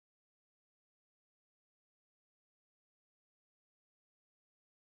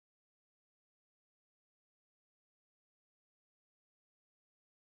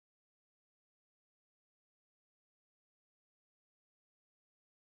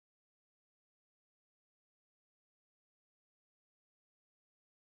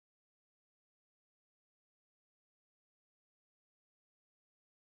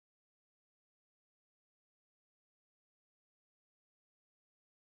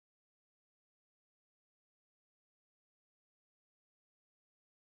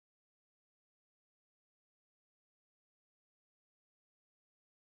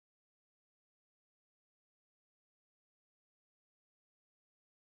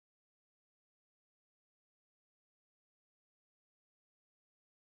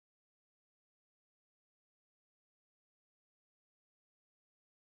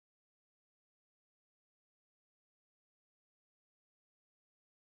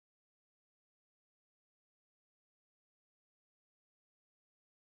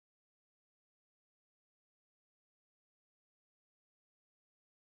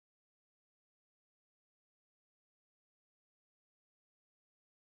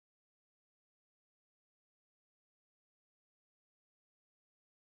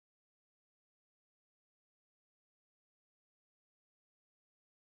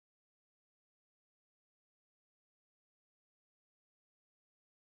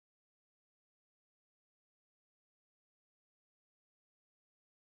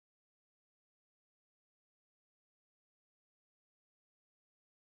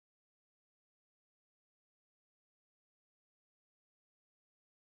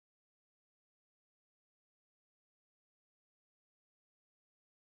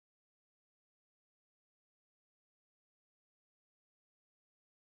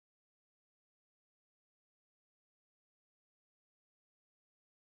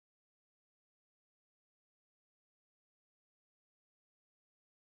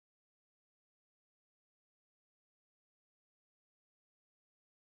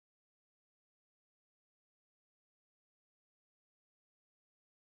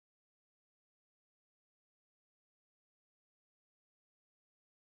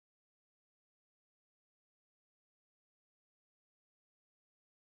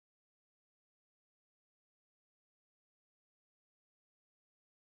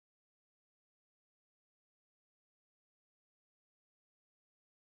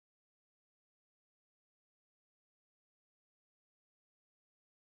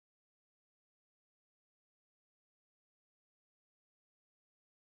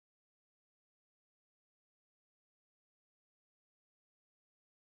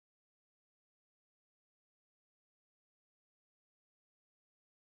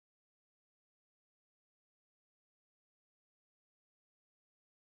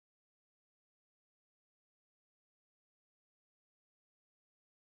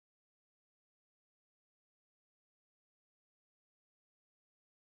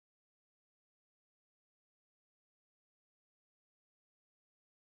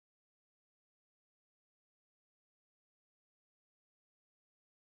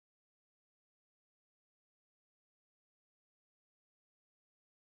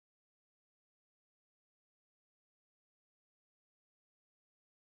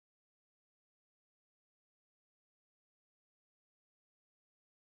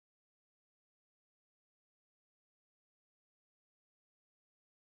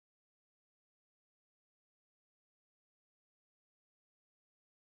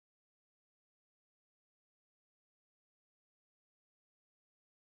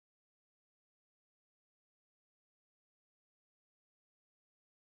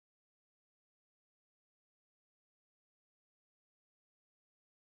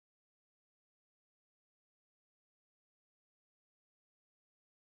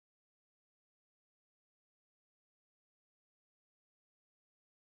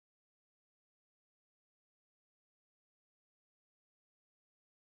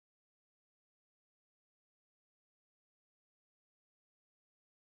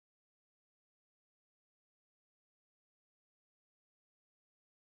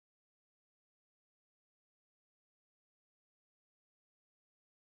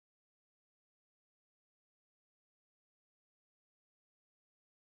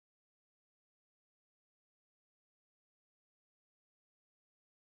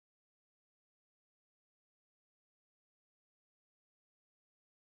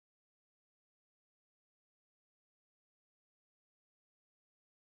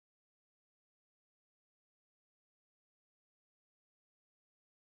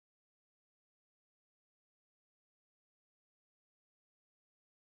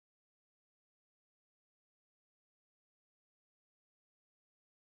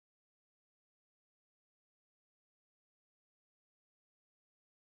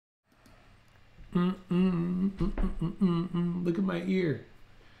Look at my ear.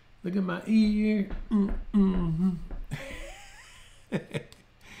 Look at my ear.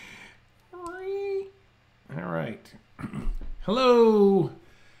 All right. Hello.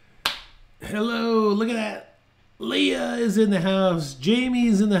 Hello. Look at that. Leah is in the house.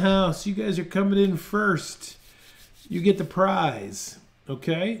 Jamie's in the house. You guys are coming in first. You get the prize.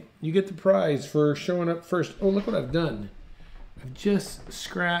 Okay? You get the prize for showing up first. Oh, look what I've done. I've just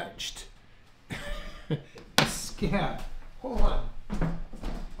scratched a scab. Hold on.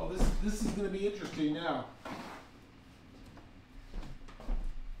 Oh, this is going to be interesting now.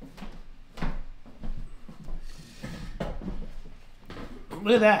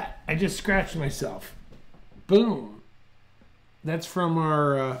 Look at that. I just scratched myself. Boom. That's from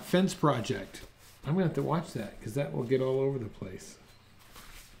our fence project. I'm going to have to watch that because that will get all over the place.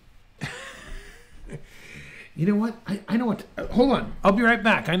 You know what? I know what. Hold on. I'll be right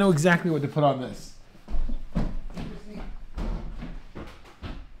back. I know exactly what to put on this.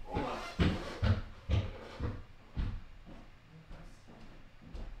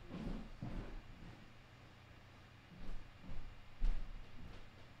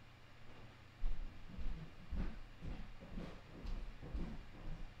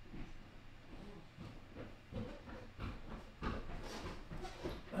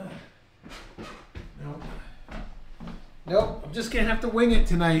 Nope, I'm just gonna have to wing it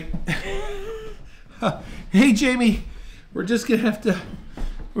tonight. Hey, Jamie, we're just gonna have to.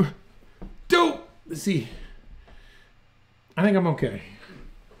 Let's see. I think I'm okay.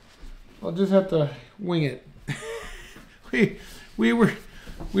 I'll just have to wing it. we were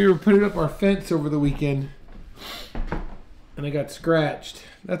putting up our fence over the weekend, and I got scratched.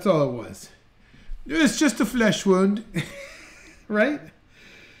 That's all it was. It's just a flesh wound, right?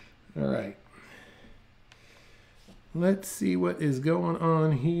 All right. Let's see what is going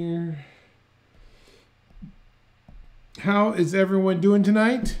on here. How is everyone doing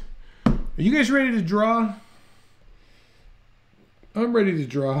tonight? Are you guys ready to draw? I'm ready to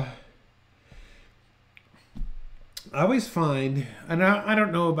draw. I always find, and I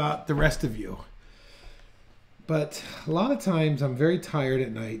don't know about the rest of you, but a lot of times I'm very tired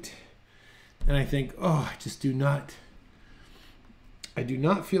at night, and I think, oh, I do not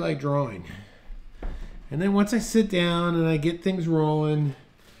feel like drawing. And then once I sit down and I get things rolling,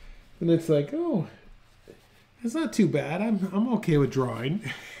 then it's like, oh, it's not too bad. I'm okay with drawing.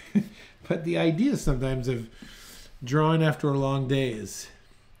 But the idea sometimes of drawing after a long day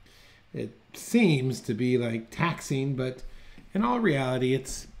it seems to be like taxing, but in all reality,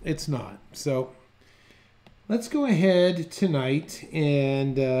 it's not. So let's go ahead tonight,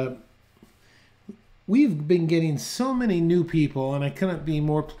 and we've been getting so many new people, and I couldn't be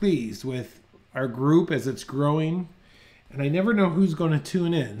more pleased with our group as it's growing, and I never know who's going to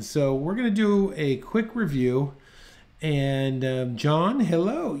tune in. So we're going to do a quick review. And John,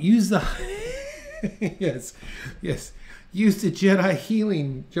 hello. Use the yes. Use the Jedi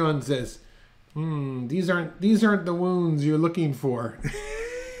healing. John says, these aren't the wounds you're looking for.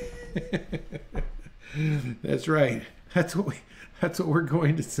 That's right. That's what we're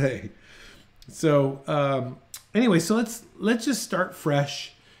going to say. So anyway, so let's just start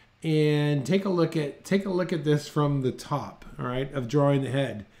fresh and take a look at this from the top, all right, of drawing the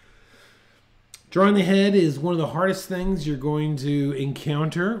head. Drawing the head is one of the hardest things you're going to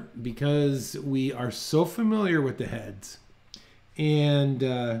encounter because we are so familiar with the heads, and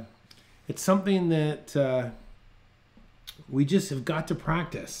it's something that we just have got to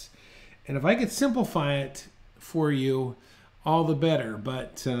practice. And if I could simplify it for you, all the better.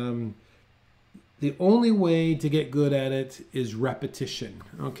 But the only way to get good at it is repetition,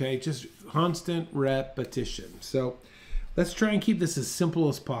 okay? Just constant repetition. So let's try and keep this as simple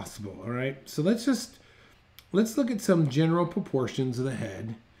as possible, all right? So let's look at some general proportions of the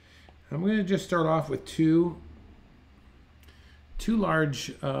head. I'm going to just start off with two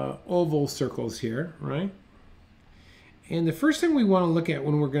large oval circles here, right? And the first thing we want to look at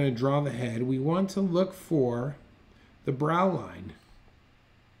when we're going to draw the head, we want to look for the brow line.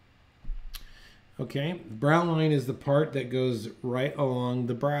 Okay, the brow line is the part that goes right along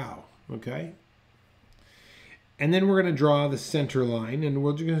the brow, okay? And then we're going to draw the center line, and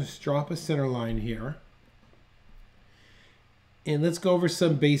we're just drop a center line here. And let's go over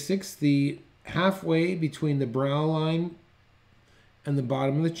some basics. The halfway between the brow line and the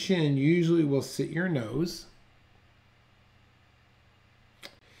bottom of the chin usually will sit your nose.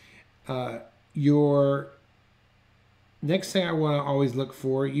 Your next thing I want to always look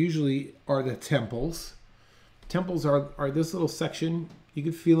for usually are the temples. Temples are this little section. You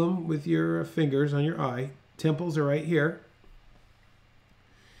can feel them with your fingers on your eye. Temples are right here.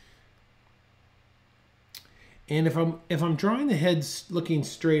 And if I'm drawing the head looking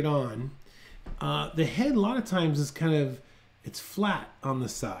straight on, the head a lot of times is kind of, it's flat on the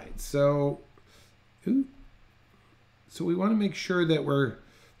side. So we want to make sure that we're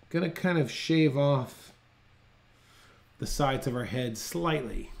going to kind of shave off the sides of our head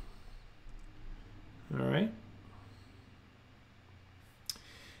slightly. All right.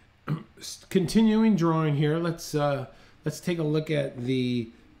 Continuing drawing here, let's take a look at the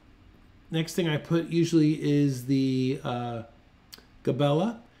next thing I put usually is the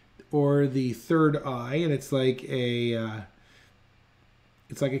gabella, or the third eye, and it's like a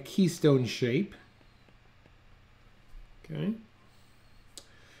keystone shape. Okay.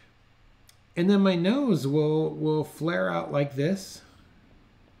 And then my nose will flare out like this,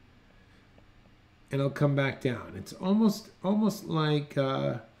 and it'll come back down. It's almost like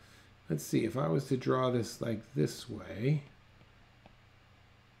let's see, if I was to draw this like this way,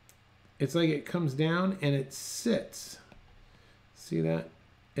 it's like it comes down and it sits. See that?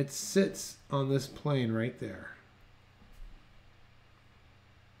 It sits on this plane right there.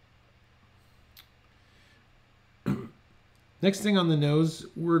 Next thing on the nose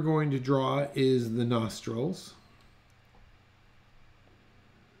we're going to draw is the nostrils.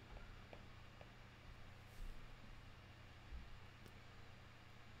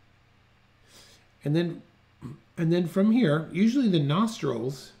 And then from here, usually the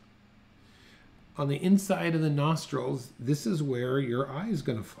nostrils, on the inside of the nostrils, this is where your eye is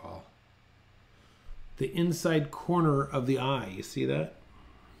going to fall. The inside corner of the eye, you see that?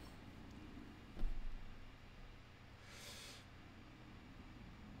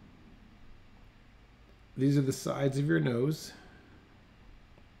 These are the sides of your nose.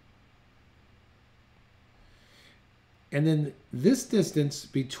 And then this distance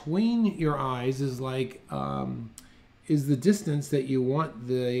between your eyes is like, is the distance that you want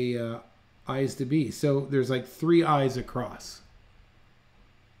the eyes to be. So there's like 3 eyes across.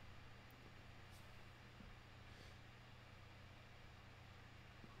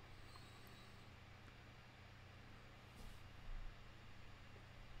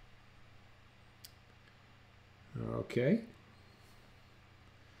 Okay.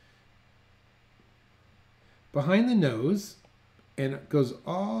 Behind the nose, and it goes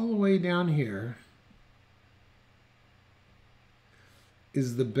all the way down here,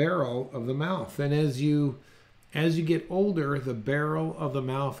 is the barrel of the mouth. And as you get older, the barrel of the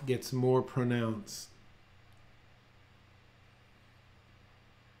mouth gets more pronounced.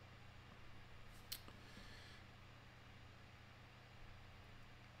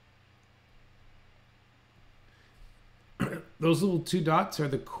 Those little 2 dots are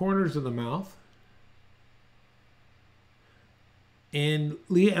the corners of the mouth. And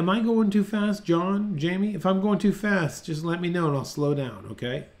Leah, am I going too fast? John, Jamie, if I'm going too fast, just let me know and I'll slow down,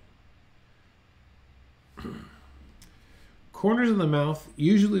 okay? Corners of the mouth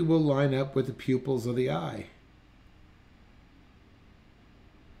usually will line up with the pupils of the eye.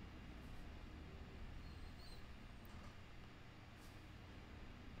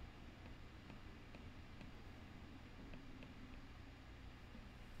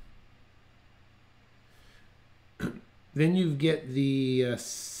 Then you get the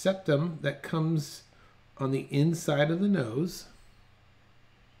septum that comes on the inside of the nose.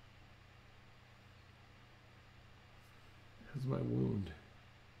 How's my wound?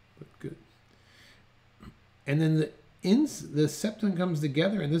 Look good. And then the septum comes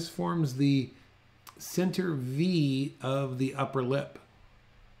together, and this forms the center V of the upper lip.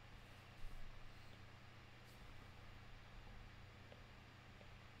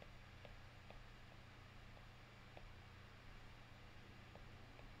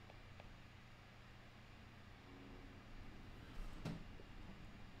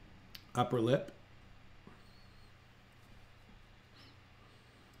 Upper lip.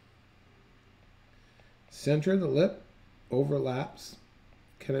 Center of the lip overlaps,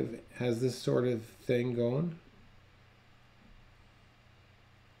 kind of has this sort of thing going.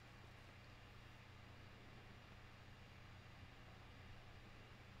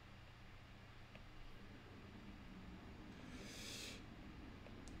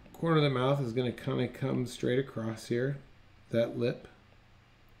 Corner of the mouth is going to kind of come straight across here, that lip.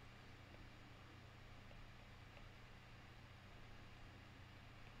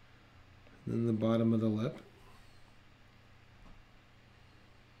 Then the bottom of the lip.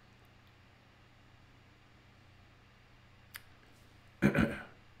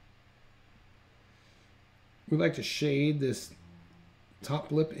 We like to shade this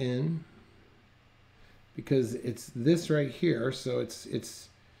top lip in because it's this right here, so it's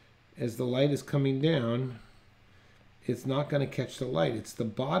as the light is coming down, it's not going to catch the light. It's the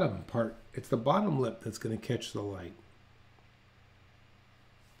bottom part. It's the bottom lip that's going to catch the light.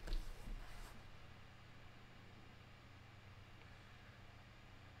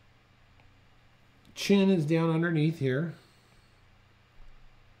 Chin is down underneath here.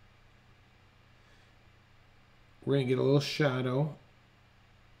 We're going to get a little shadow,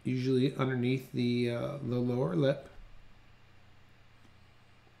 usually underneath the lower lip.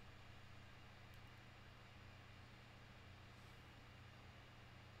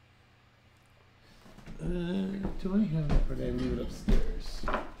 Do I have it, or did I leave it upstairs?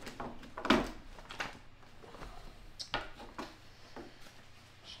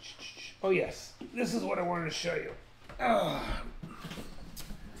 Oh yes, this is what I wanted to show you.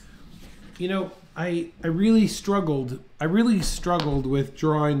 You know, I really struggled with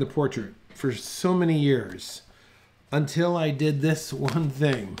drawing the portrait for so many years until I did this one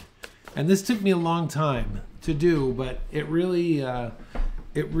thing. And this took me a long time to do, but it really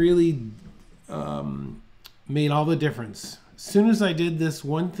made all the difference. As soon as I did this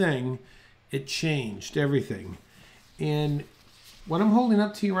one thing, it changed everything. And what I'm holding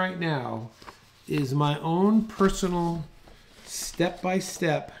up to you right now is my own personal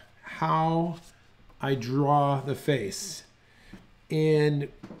step-by-step how I draw the face. And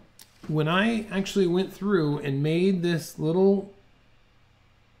when I actually went through and made this little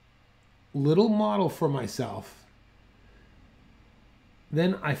model for myself,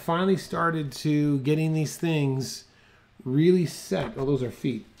 then I finally started to getting these things really set. Oh, those are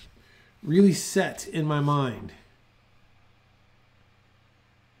feet. Really set in my mind.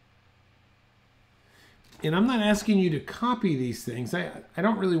 And I'm not asking you to copy these things. I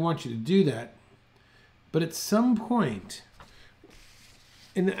don't really want you to do that. But at some point,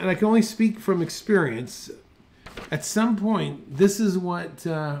 and I can only speak from experience, at some point, this is what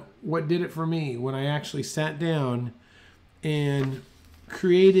did it for me when I actually sat down and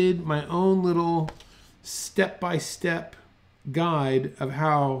created my own little step-by-step guide of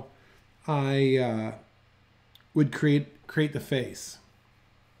how I would create the face.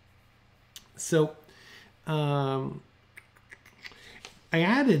 So I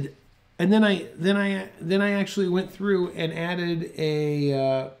added, and then I actually went through and added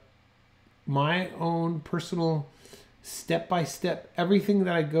a my own personal step-by-step everything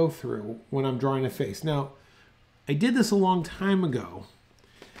that I go through when I'm drawing a face. Now, I did this a long time ago,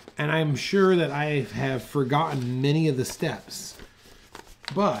 and I'm sure that I have forgotten many of the steps,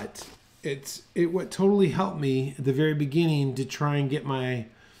 but what totally helped me at the very beginning to try and get my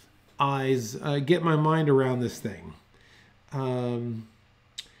get my mind around this thing.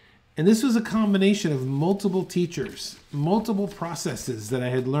 And this was a combination of multiple teachers, multiple processes that I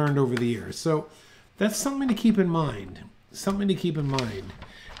had learned over the years. So that's something to keep in mind. Something to keep in mind.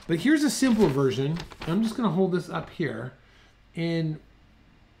 But here's a simple version. I'm just going to hold this up here. And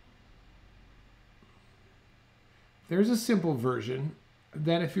there's a simple version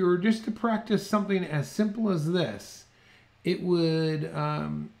that if you were just to practice something as simple as this, it would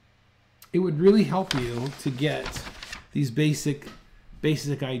really help you to get these basic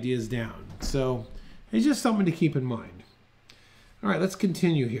ideas down. So it's just something to keep in mind. All right, let's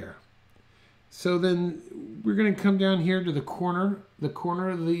continue here. So then we're going to come down here to the corner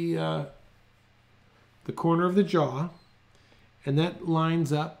of the jaw, and that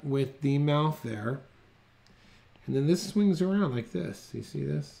lines up with the mouth there. And then this swings around like this. You see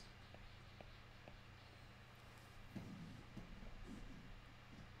this?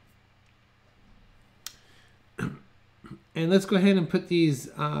 And let's go ahead and put these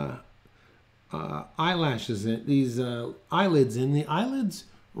eyelashes in, these eyelids in. The eyelids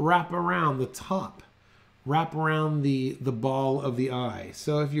wrap around the top, wrap around the ball of the eye.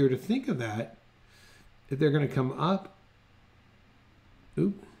 So if you were to think of that, if they're going to come up,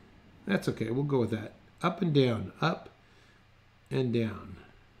 oop, that's okay, we'll go with that. Up and down, up and down.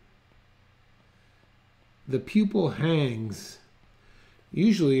 The pupil hangs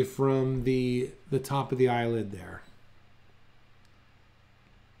usually from the top of the eyelid there.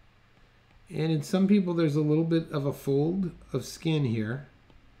 And in some people, there's a little bit of a fold of skin here.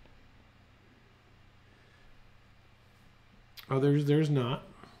 Others, there's not.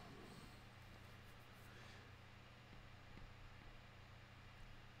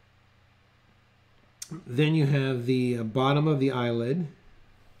 Then you have the bottom of the eyelid.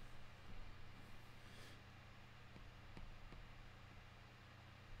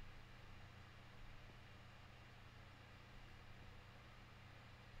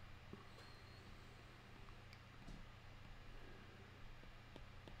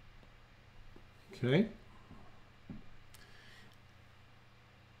 Okay.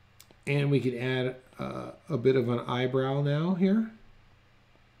 And we could add a bit of an eyebrow now here.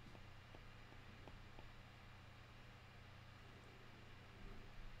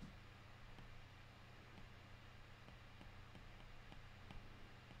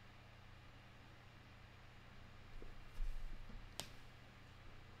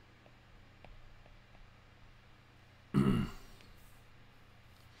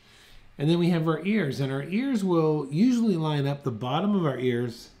 And then we have our ears, and our ears will usually line up, the bottom of our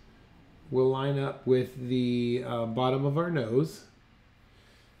ears will line up with the bottom of our nose.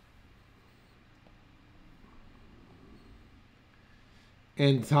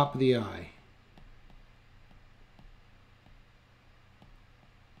 And top of the eye.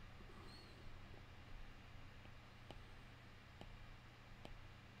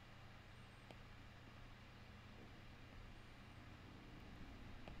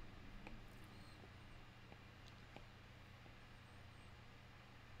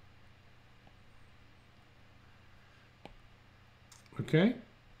 Okay.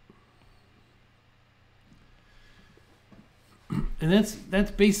 And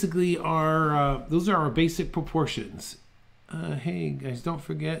that's basically our, those are our basic proportions. Hey guys, don't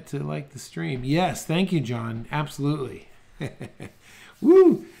forget to like the stream. Yes, thank you, John. Absolutely.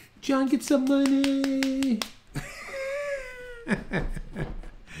 Woo! John, get some money.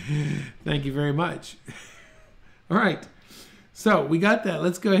 Thank you very much. All right. So we got that.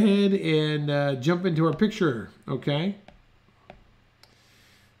 Let's go ahead and jump into our picture. Okay.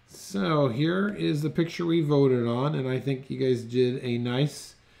 So here is the picture we voted on, and I think you guys did a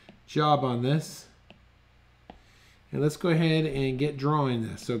nice job on this. And let's go ahead and get drawing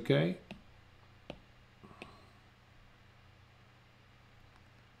this, okay?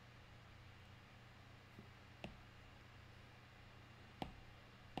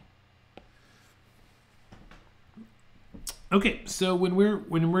 Okay, so when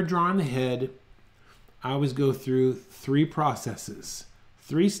we're drawing the head, I always go through 3 processes.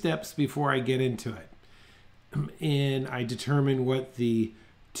 3 steps before I get into it. And I determine what the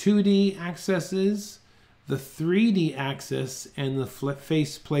 2D axis is, the 3D axis, and the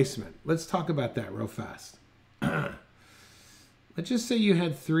face placement. Let's talk about that real fast. Let's just say you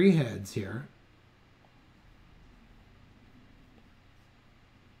had 3 heads here.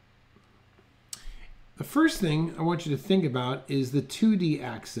 The first thing I want you to think about is the 2D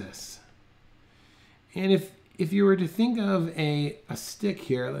axis. And if you were to think of a stick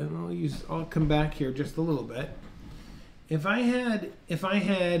here, I'll come back here just a little bit. If I had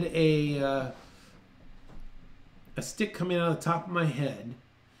a stick coming out of the top of my head,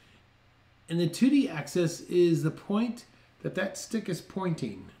 and the 2D axis is the point that stick is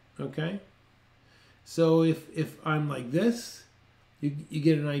pointing, okay? So if I'm like this, you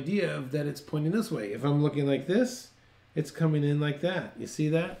get an idea of that it's pointing this way. If I'm looking like this, it's coming in like that. You see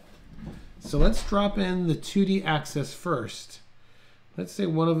that? So let's drop in the 2D axis first. Let's say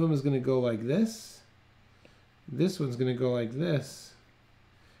one of them is going to go like this. This one's going to go like this.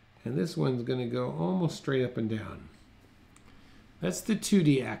 And this one's going to go almost straight up and down. That's the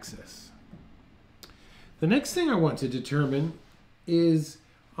 2D axis. The next thing I want to determine is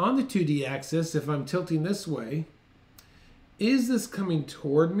on the 2D axis, if I'm tilting this way, is this coming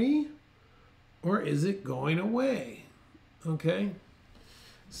toward me or is it going away? Okay.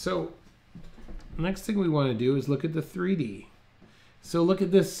 So next thing we want to do is look at the 3D. So look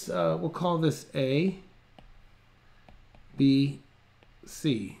at this, we'll call this A, B,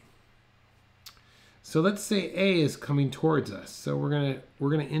 C. So let's say A is coming towards us. So we're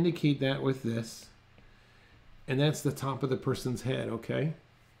gonna indicate that with this. And that's the top of the person's head, okay?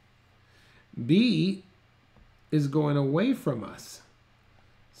 B is going away from us.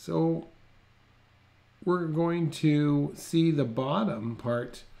 So we're going to see the bottom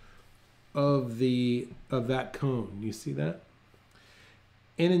part of that cone. You see that?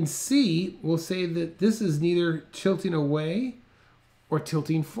 And in C, we'll say that this is neither tilting away or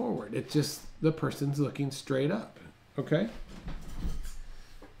tilting forward. It's just the person's looking straight up. Okay?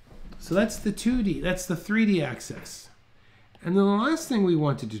 So that's the 2D, that's the 3D axis. And then the last thing we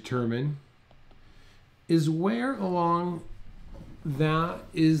want to determine is where along that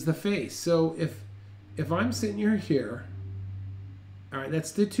is the face. So if I'm sitting here, all right,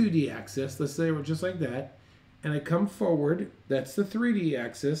 that's the 2D axis. Let's say we're just like that. And I come forward, that's the 3D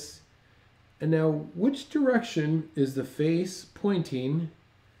axis. And now which direction is the face pointing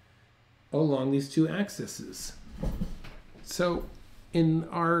along these 2 axes? So in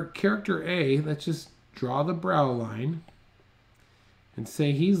our character A, let's just draw the brow line and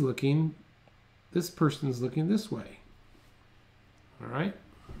say this person's looking this way. All right,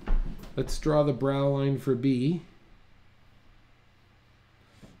 let's draw the brow line for B.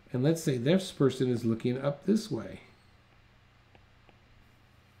 And let's say this person is looking up this way.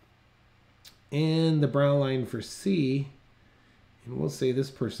 And the brown line for C, and we'll say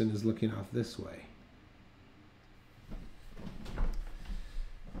this person is looking off this way.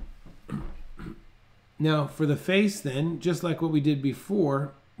 Now for the face then, just like what we did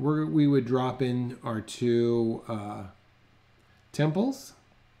before, we would drop in our two temples,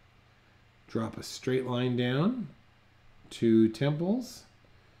 drop a straight line down, two temples,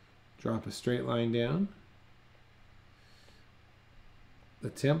 drop a straight line down,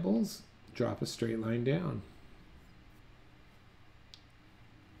 the temples, drop a straight line down.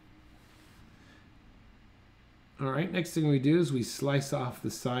 All right, next thing we do is we slice off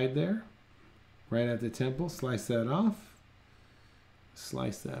the side there, right at the temple, slice that off,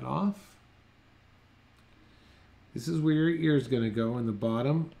 slice that off. This is where your ear is going to go in the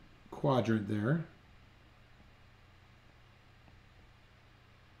bottom quadrant there.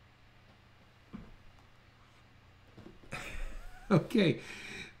 Okay,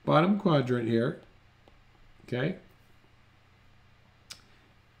 bottom quadrant here. Okay.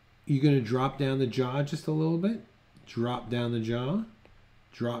 You're going to drop down the jaw just a little bit. Drop down the jaw.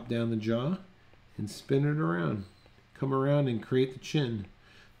 Drop down the jaw. And spin it around. Come around and create the chin.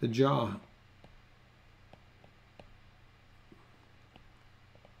 The jaw.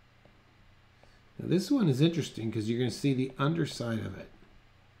 Now this one is interesting because you're going to see the underside of it.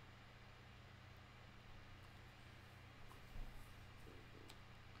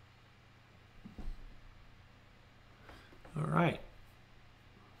 All right.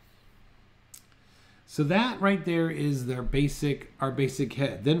 So that right there is our basic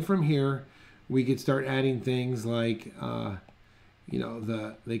head. Then from here, we could start adding things like, you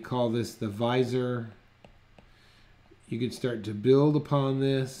know, they call this the visor. You could start to build upon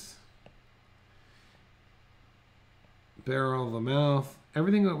this. Barrel of the mouth.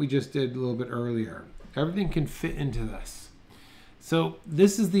 Everything that we just did a little bit earlier. Everything can fit into this. So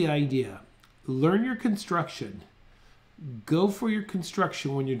this is the idea. Learn your construction. Go for your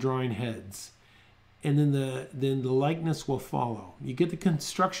construction when you're drawing heads, and then the likeness will follow. You get the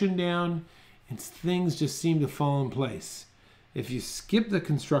construction down, and things just seem to fall in place. If you skip the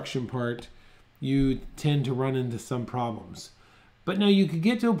construction part, you tend to run into some problems. But now you could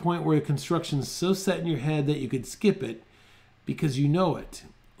get to a point where the construction is so set in your head that you could skip it because you know it.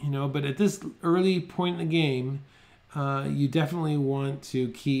 You know, but at this early point in the game, you definitely want to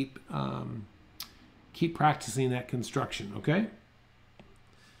keep practicing that construction, okay?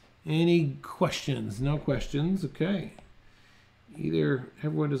 Any questions? No questions, okay. Either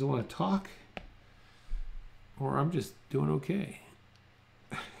everyone doesn't want to talk or I'm just doing okay.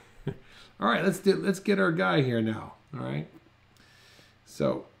 All right, let's get our guy here now, all right?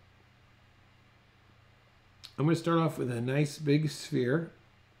 So I'm going to start off with a nice big sphere.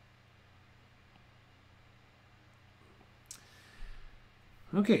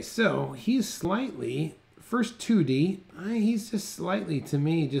 Okay, so he's slightly, first 2D, he's just slightly, to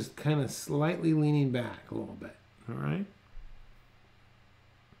me, just kind of slightly leaning back a little bit, all right?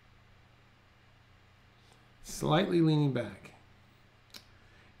 Slightly leaning back.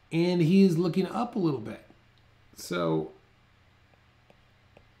 And he's looking up a little bit. So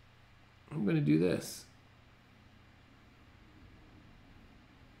I'm going to do this.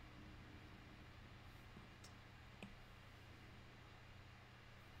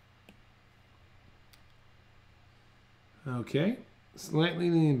 Okay, slightly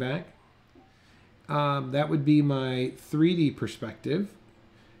leaning back. That would be my 3D perspective.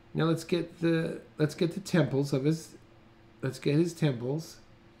 Now let's get the temples of his. Let's get his temples.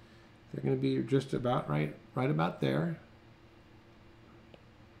 They're going to be just about right about there.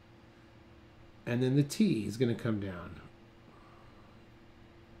 And then the T is going to come down.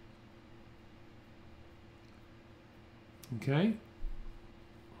 Okay.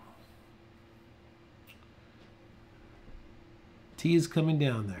 T is coming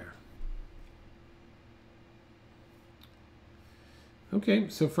down there. Okay,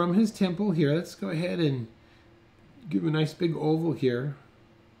 so from his temple here, let's go ahead and give a nice big oval here.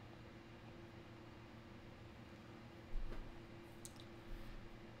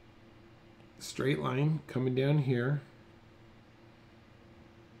 Straight line coming down here.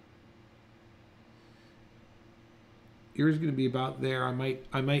 Ear's going to be about there. I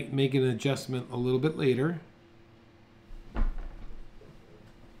might make an adjustment a little bit later.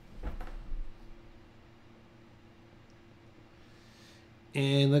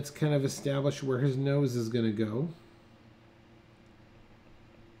 And let's kind of establish where his nose is going to go.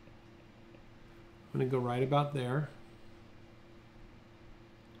 I'm going to go right about there.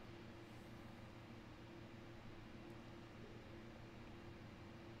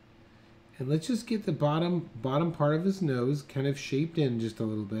 And let's just get the bottom part of his nose kind of shaped in just a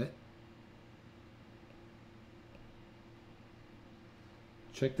little bit.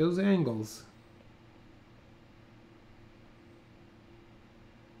 Check those angles.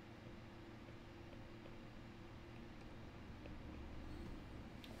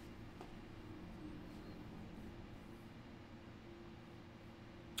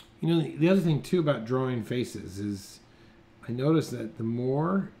 You know, the other thing too about drawing faces is I notice that the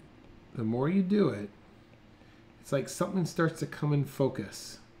more you do it, it's like something starts to come in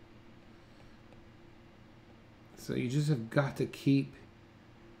focus. So you just have got to keep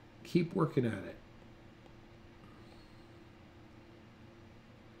working at it.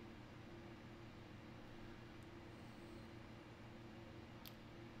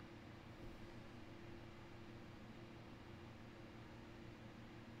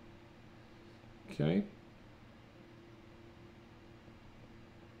 Okay.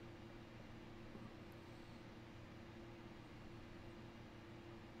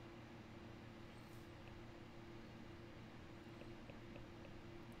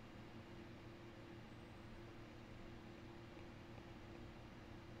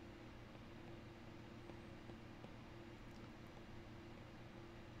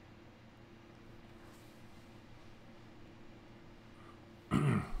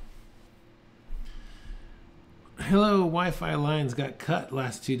 Hello, Wi-Fi lines got cut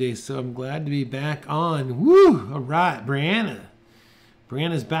last 2 days, so I'm glad to be back on. Woo! All right, Brianna.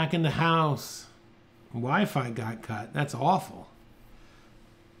 Brianna's back in the house. Wi-Fi got cut. That's awful.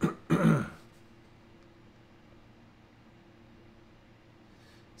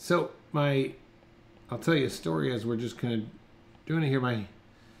 So I'll tell you a story as we're just kind of doing it here.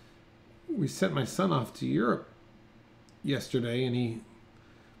 We sent my son off to Europe yesterday, and he's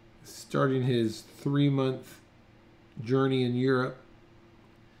starting his 3-month journey in Europe,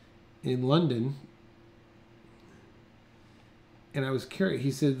 in London. And I was curious.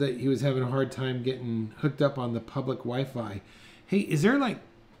 He said that he was having a hard time getting hooked up on the public Wi-Fi. Hey, is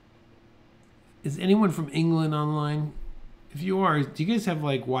anyone from England online? If you are, do you guys have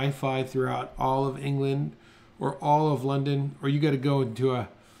like Wi-Fi throughout all of England or all of London? Or you got to go into a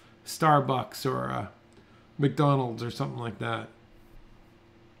Starbucks or a McDonald's or something like that?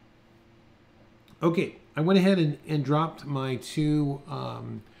 Okay, I went ahead and dropped my 2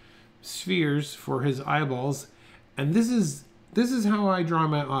 spheres for his eyeballs. And this is how I draw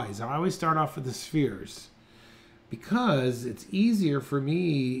my eyes. I always start off with the spheres because it's easier for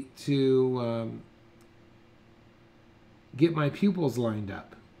me to get my pupils lined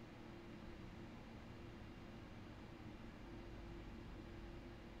up.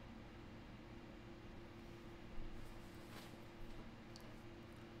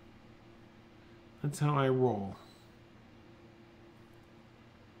 That's how I roll.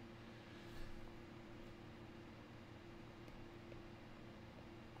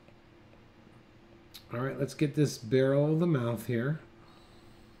 All right, let's get this barrel of the mouth here.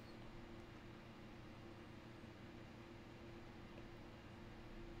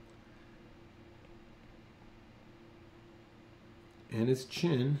 And his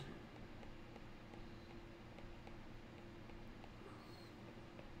chin.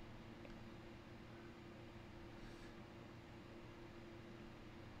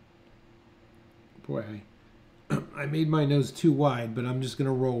 Boy, I made my nose too wide, but I'm just going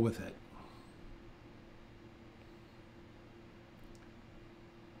to roll with it.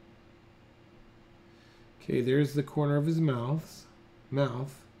 Okay, there's the corner of his mouth.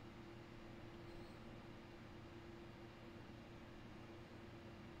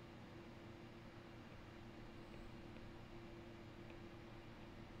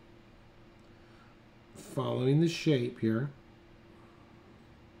 Following the shape here.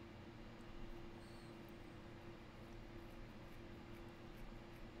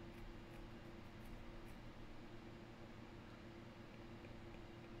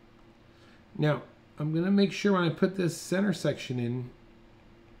 Now, I'm going to make sure when I put this center section in,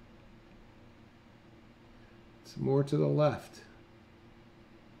 it's more to the left.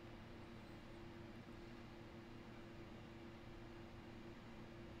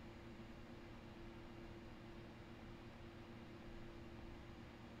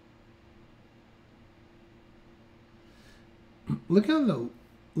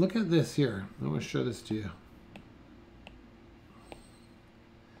 Look at this here. I want to show this to you.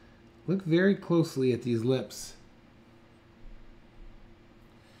 Look very closely at these lips.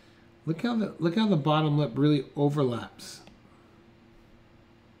 Look how the bottom lip really overlaps.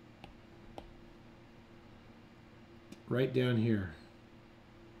 Right down here.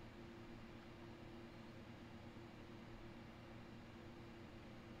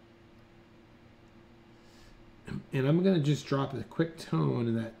 And I'm going to just drop a quick tone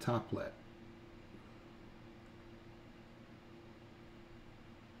in that top lip.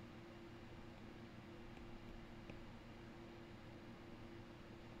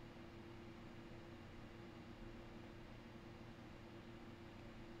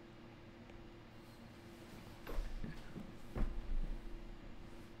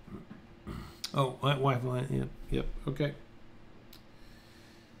 Oh, Wi-Fi. Yep. Okay.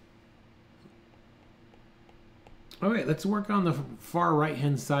 All right, let's work on the far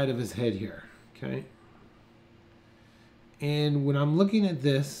right-hand side of his head here. Okay. And when I'm looking at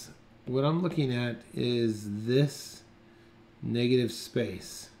this, what I'm looking at is this negative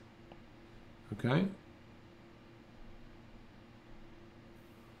space. Okay.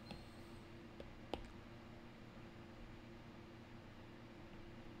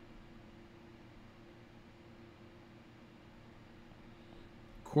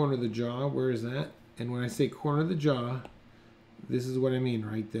 Corner of the jaw, where is that? And when I say corner of the jaw, this is what I mean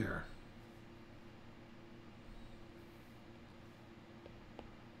right there.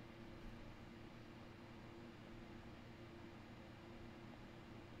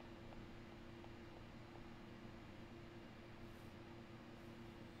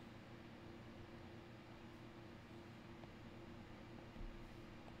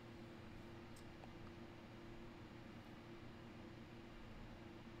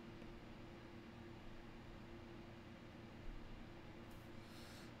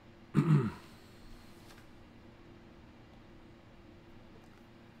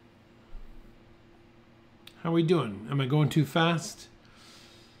 How are we doing? Am I going too fast?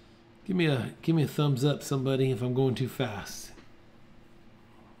 Give me a thumbs up, somebody, if I'm going too fast.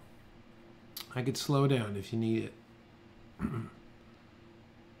 I could slow down if you need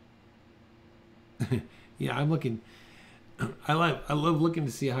it. Yeah, I'm looking. I love looking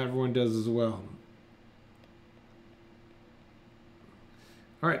to see how everyone does as well.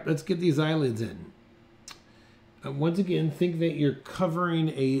 All right, let's get these eyelids in. Once again, think that you're covering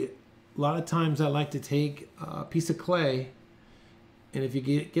a lot of times I like to take a piece of clay, and if you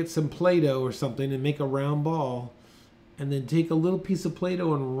get some Play-Doh or something and make a round ball, and then take a little piece of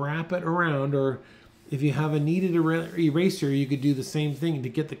Play-Doh and wrap it around, or if you have a kneaded eraser, you could do the same thing to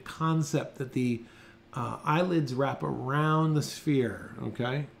get the concept that the eyelids wrap around the sphere,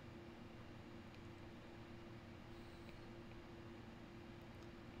 okay?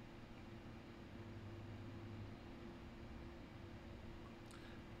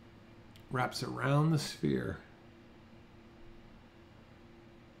 Wraps around the sphere.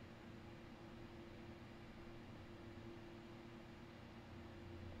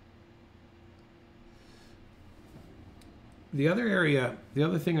 The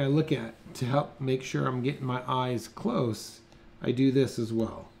other thing I look at to help make sure I'm getting my eyes close, I do this as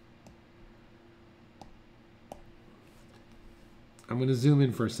well. I'm going to zoom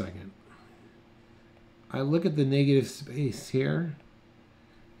in for a second. I look at the negative space here,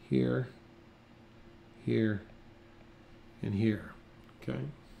 here, here, and here, okay?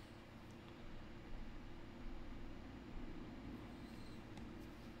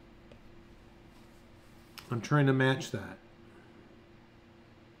 I'm trying to match that.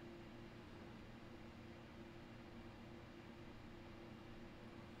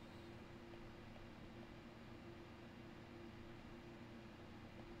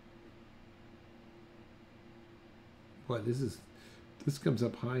 Boy, this comes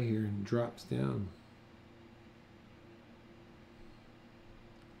up high here and drops down.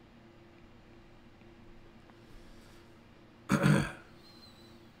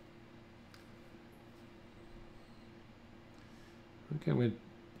 Okay, I'm going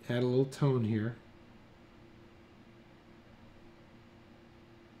to add a little tone here.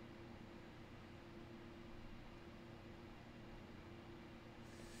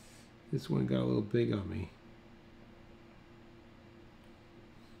 This one got a little big on me.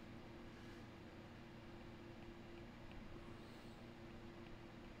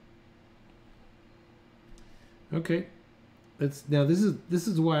 Okay, now this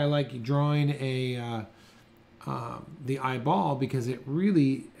is why I like drawing a the eyeball, because it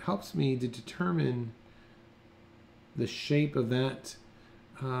really helps me to determine the shape of that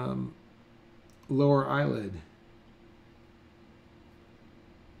lower eyelid.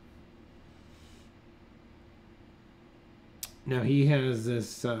 Now he has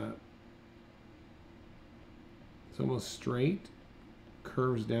this, it's almost straight,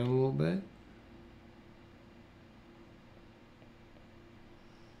 curves down a little bit.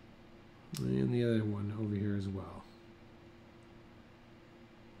 And the other one over here as well.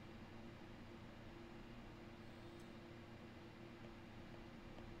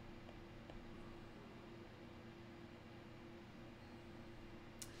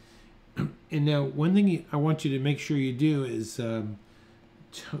 And now one thing I want you to make sure you do is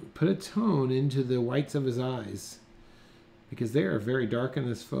put a tone into the whites of his eyes, because they are very dark in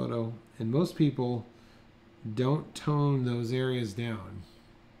this photo, and most people don't tone those areas down.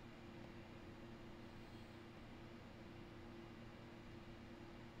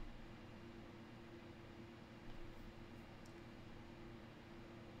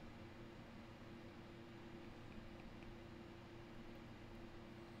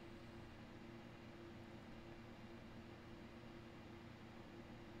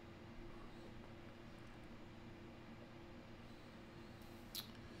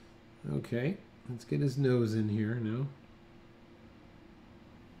 Okay, let's get his nose in here now.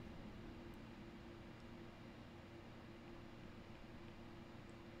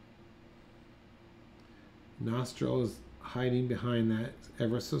 Nostril is hiding behind that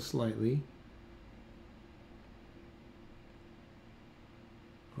ever so slightly.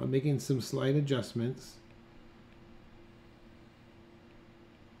 I'm making some slight adjustments.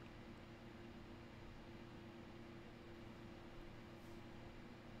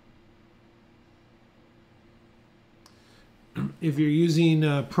 If you're using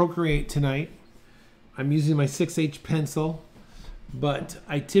Procreate tonight, I'm using my 6H pencil, but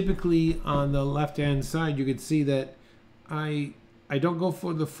I typically, on the left-hand side, you could see that I don't go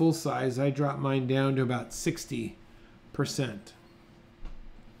for the full size. I drop mine down to about 60%.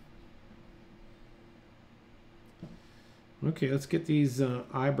 Okay, let's get these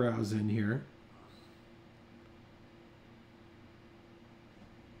eyebrows in here.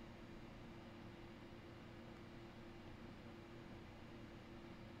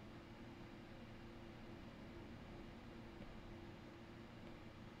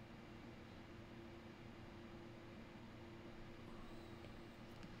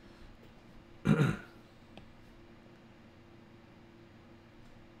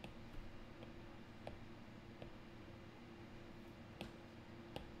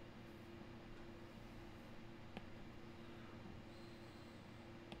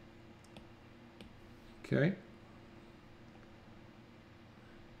 Okay.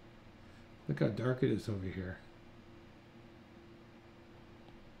 Look how dark it is over here.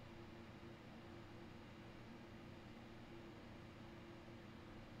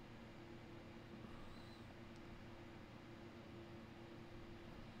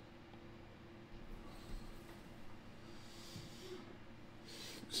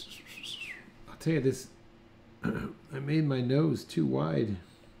 I'll tell you this, I made my nose too wide.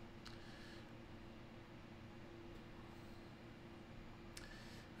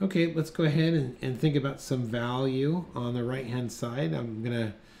 Okay, let's go ahead and think about some value on the right hand side.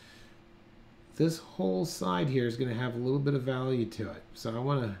 This whole side here is gonna have a little bit of value to it. So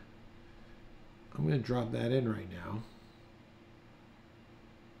I'm gonna drop that in right now.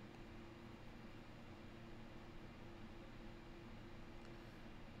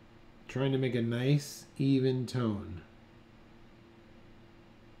 Trying to make a nice even tone.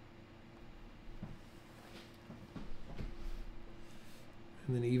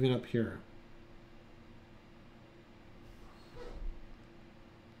 And then even up here.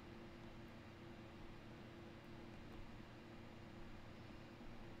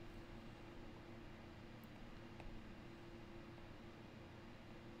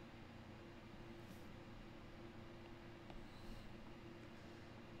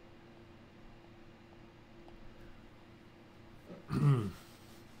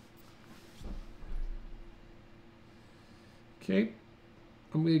 Okay.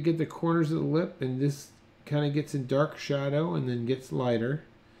 I'm going to get the corners of the lip, and this kind of gets in dark shadow and then gets lighter.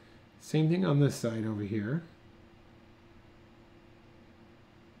 Same thing on this side over here.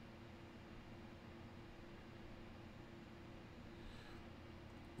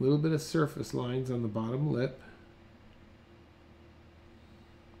 A little bit of surface lines on the bottom lip.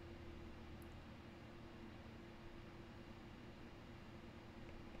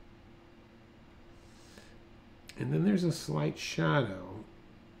 And then there's a slight shadow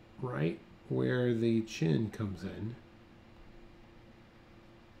right where the chin comes in.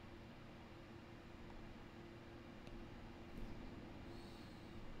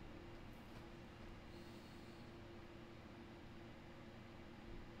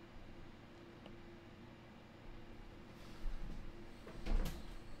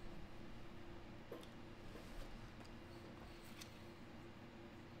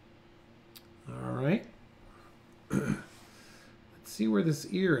 All right. See where this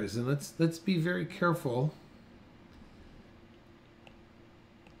ear is, and let's be very careful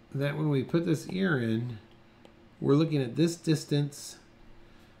that when we put this ear in, we're looking at this distance.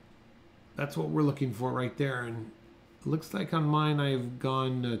 That's what we're looking for right there. And it looks like on mine I've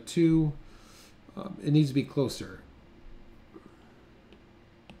gone too It needs to be closer.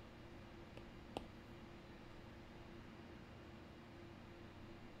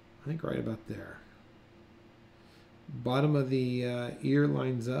 I think right about there. Bottom of the ear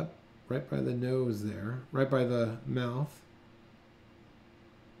lines up right by the nose there, right by the mouth.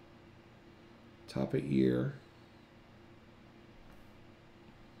 Top of ear.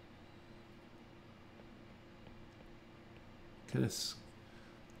 Kind of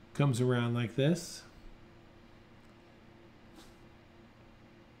comes around like this.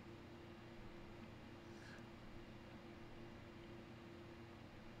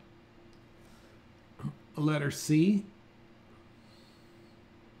 A letter C.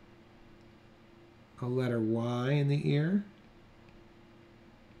 A letter Y in the ear.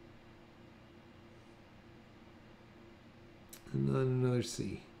 And then another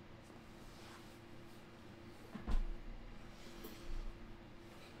C.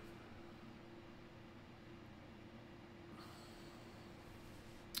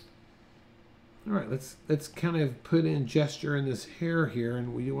 All right, let's kind of put in gesture in this hair here,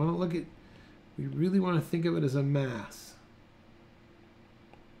 and we want to look at, we really want to think of it as a mass.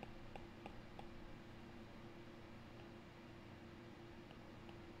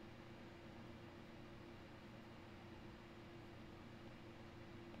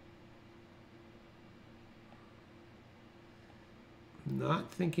 Not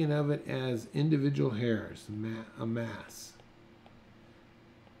thinking of it as individual hairs, a mass.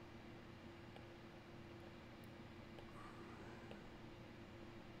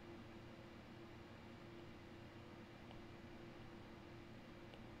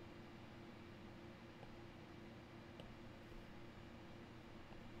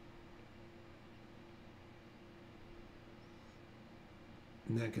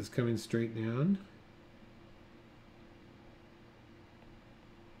 Neck is coming straight down.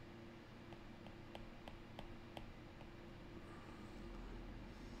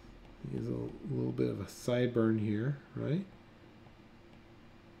 There's a little bit of a sideburn here, right?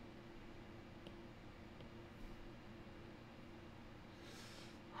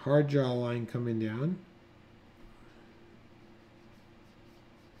 Hard jawline coming down.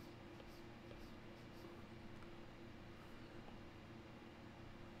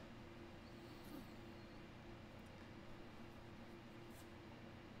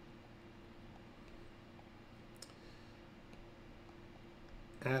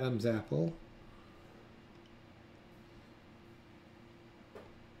 Adam's apple.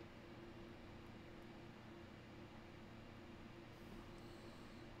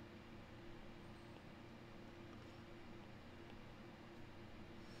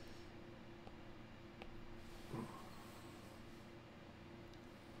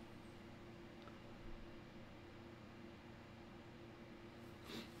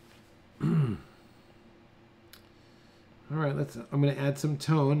 All right, I'm going to add some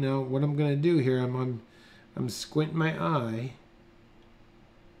tone. Now, what I'm going to do here, I'm squinting my eye.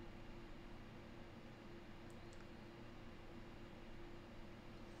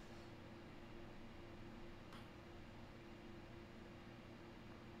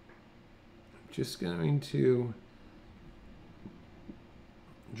 I'm just going to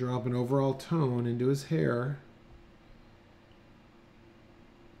drop an overall tone into his hair.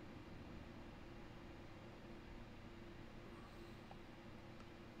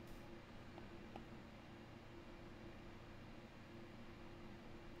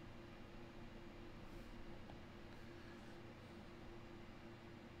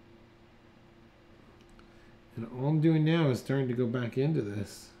 And all I'm doing now is starting to go back into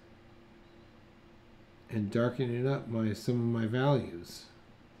this and darkening up some of my values.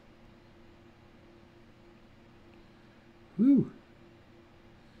 Whew.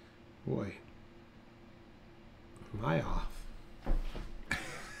 Boy, am I off.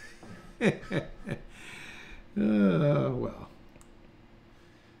 Well,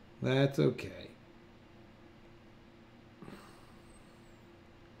 that's okay.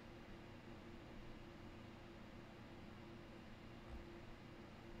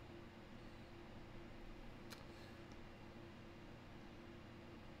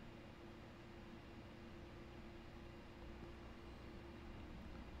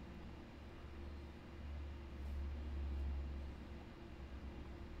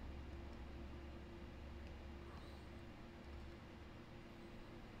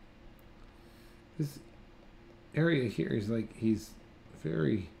 This area here is like he's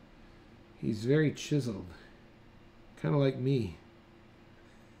very chiseled, kind of like me.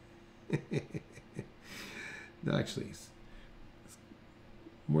 No, actually, it's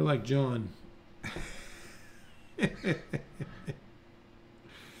more like John.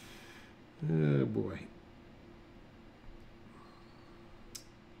 Oh boy.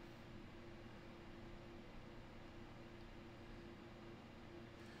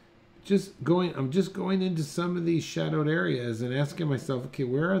 I'm just going into some of these shadowed areas and asking myself, okay,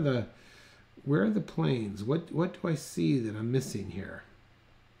 where are the planes? What do I see that I'm missing here?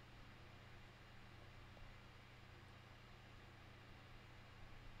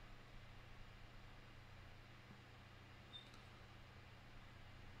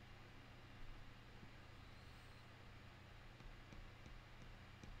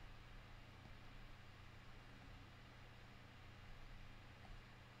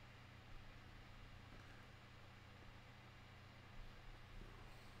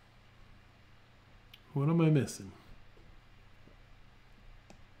 What am I missing?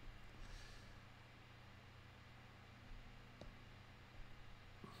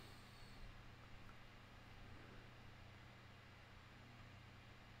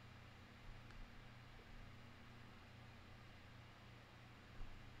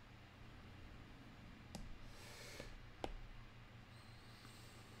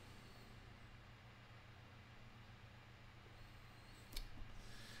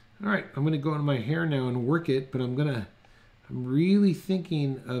 All right, I'm going to go into my hair now and work it, but I'm really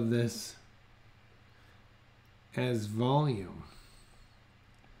thinking of this as volume,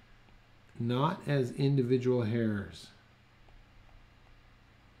 not as individual hairs.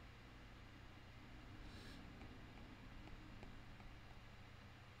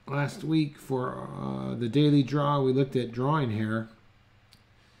 Last week for the daily draw, we looked at drawing hair,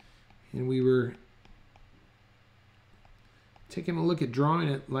 and we were taking a look at drawing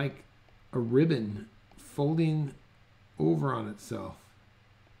it like a ribbon folding over on itself.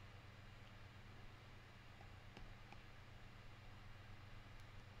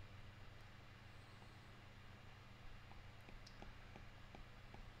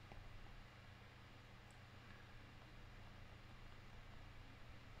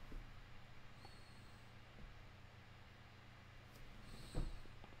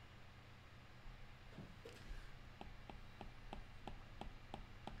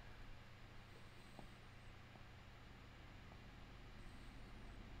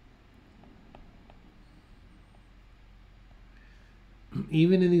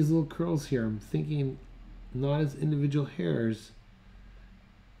 Even in these little curls here, I'm thinking not as individual hairs,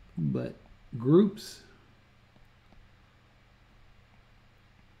 but groups.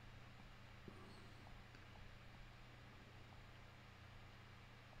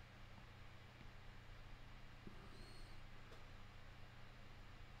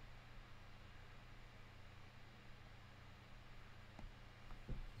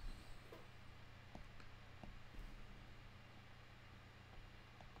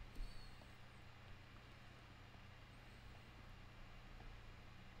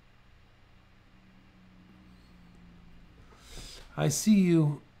 I see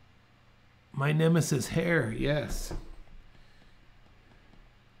you, my nemesis hair, yes.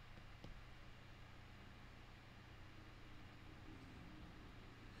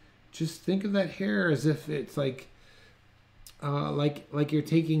 Just think of that hair as if it's like you're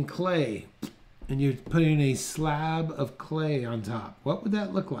taking clay and you're putting a slab of clay on top. What would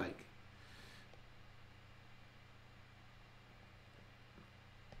that look like?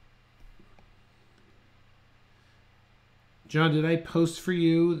 John, did I post for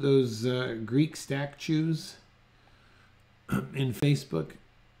you those Greek statues in Facebook?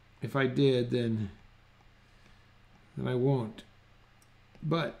 If I did, then I won't.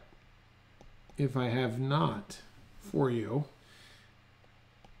 But if I have not for you,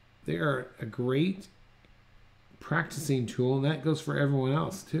 they are a great practicing tool, and that goes for everyone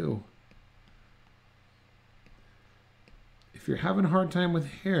else too. If you're having a hard time with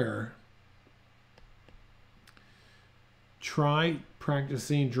hair, try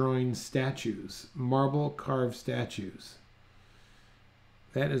practicing drawing statues, marble carved statues.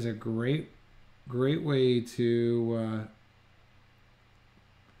 That is a great way to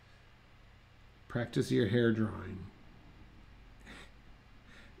practice your hair drawing.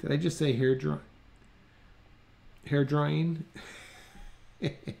 Did I just say hair drawing? Hair drying?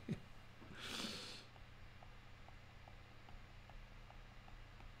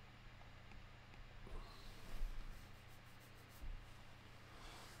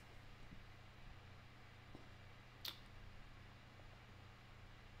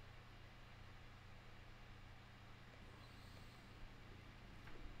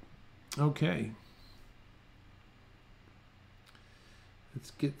 Okay. Let's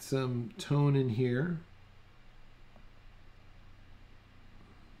get some tone in here.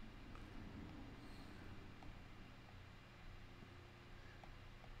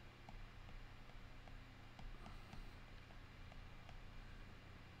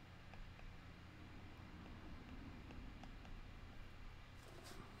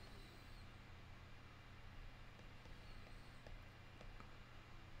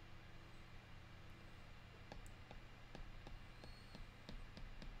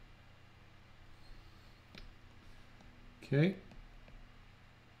 Okay.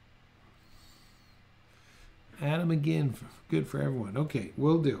 Add them again. Good for everyone. Okay,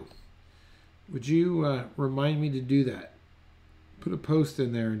 will do. Would you remind me to do that? Put a post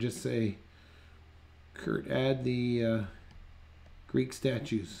in there and just say, Kurt, add the Greek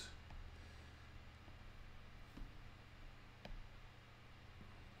statues.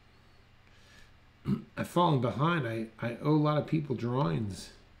 I've fallen behind. I owe a lot of people drawings,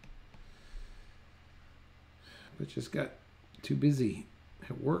 but just got too busy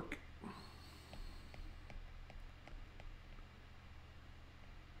at work.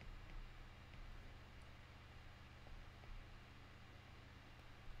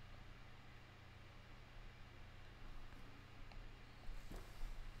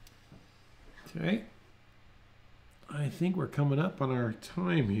 Okay, I think we're coming up on our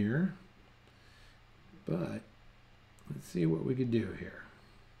time here, but let's see what we could do here.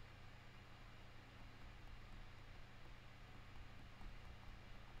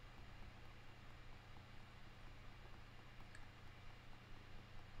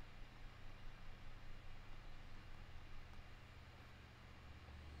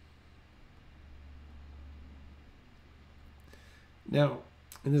 Now,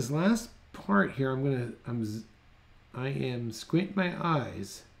 in this last part here, I am squinting my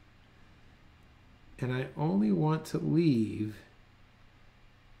eyes, and I only want to leave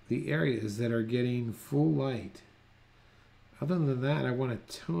the areas that are getting full light. Other than that, I want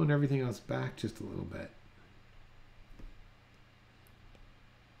to tone everything else back just a little bit.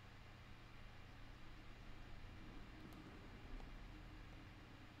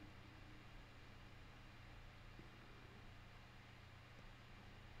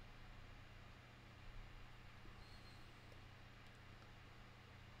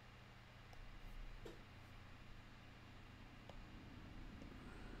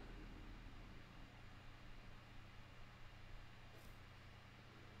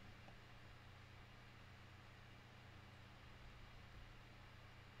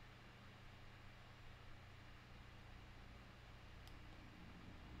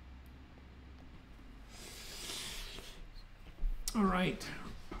 All right.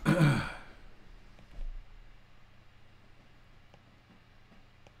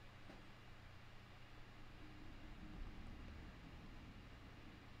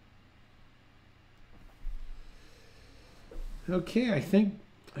 Okay, I think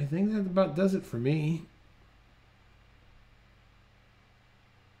that about does it for me.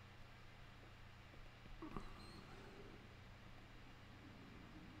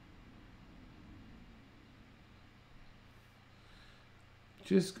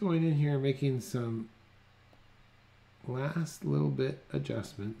 Just going in here and making some last little bit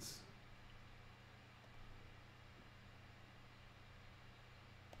adjustments.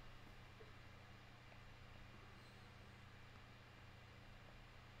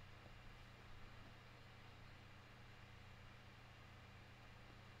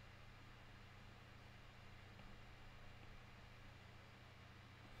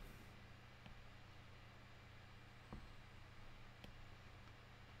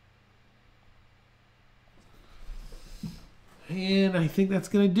 And I think that's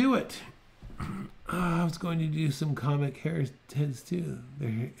going to do it. I was going to do some comic heads too.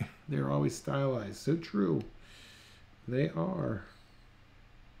 They're always stylized. So true. They are.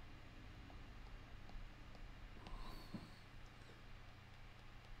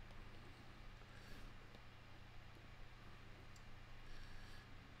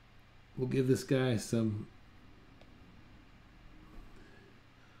 We'll give this guy some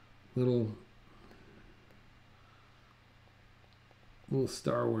little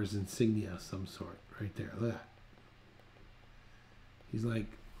Star Wars insignia of some sort right there. Look at that. He's like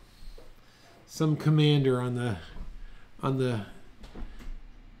some commander on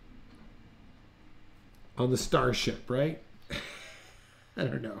the starship, right? I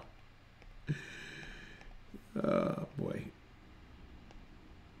don't know. Oh boy.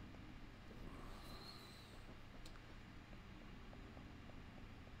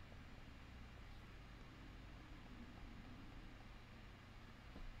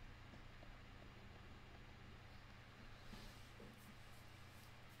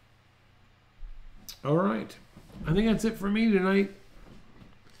 All right. I think that's it for me tonight.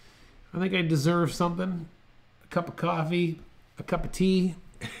 I think I deserve something. A cup of coffee, a cup of tea.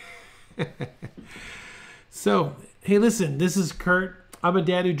 So, hey, listen, this is Kurt. I'm a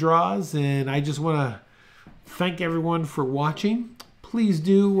dad who draws, and I just want to thank everyone for watching. Please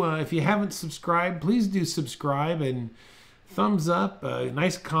do, if you haven't subscribed, please do subscribe, and thumbs up. A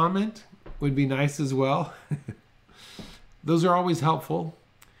nice comment would be nice as well. Those are always helpful.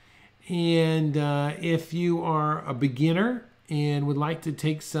 And if you are a beginner and would like to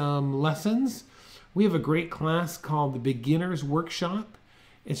take some lessons, we have a great class called the Beginner's Workshop.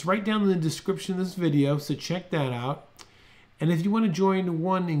 It's right down in the description of this video, so check that out. And if you want to join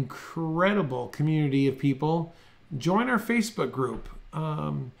one incredible community of people, join our Facebook group,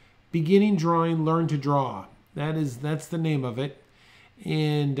 Beginning Drawing, Learn to Draw. That's the name of it.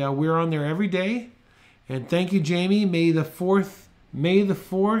 And we're on there every day. And thank you, Jamie. May the 4th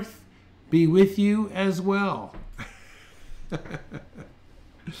be with you as well.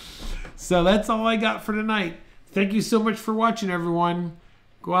 So that's all I got for tonight. Thank you so much for watching, everyone.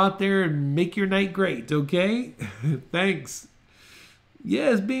 Go out there and make your night great, okay? Thanks.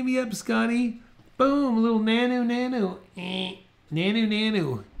 Yes, beam me up, Scotty. Boom, a little nanu.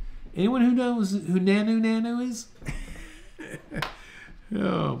 Nanu. Anyone who knows who nanu is?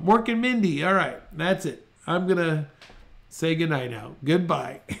 Oh, Mork and Mindy. All right, that's it. I'm going to say goodnight now.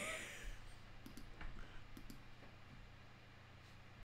 Goodbye.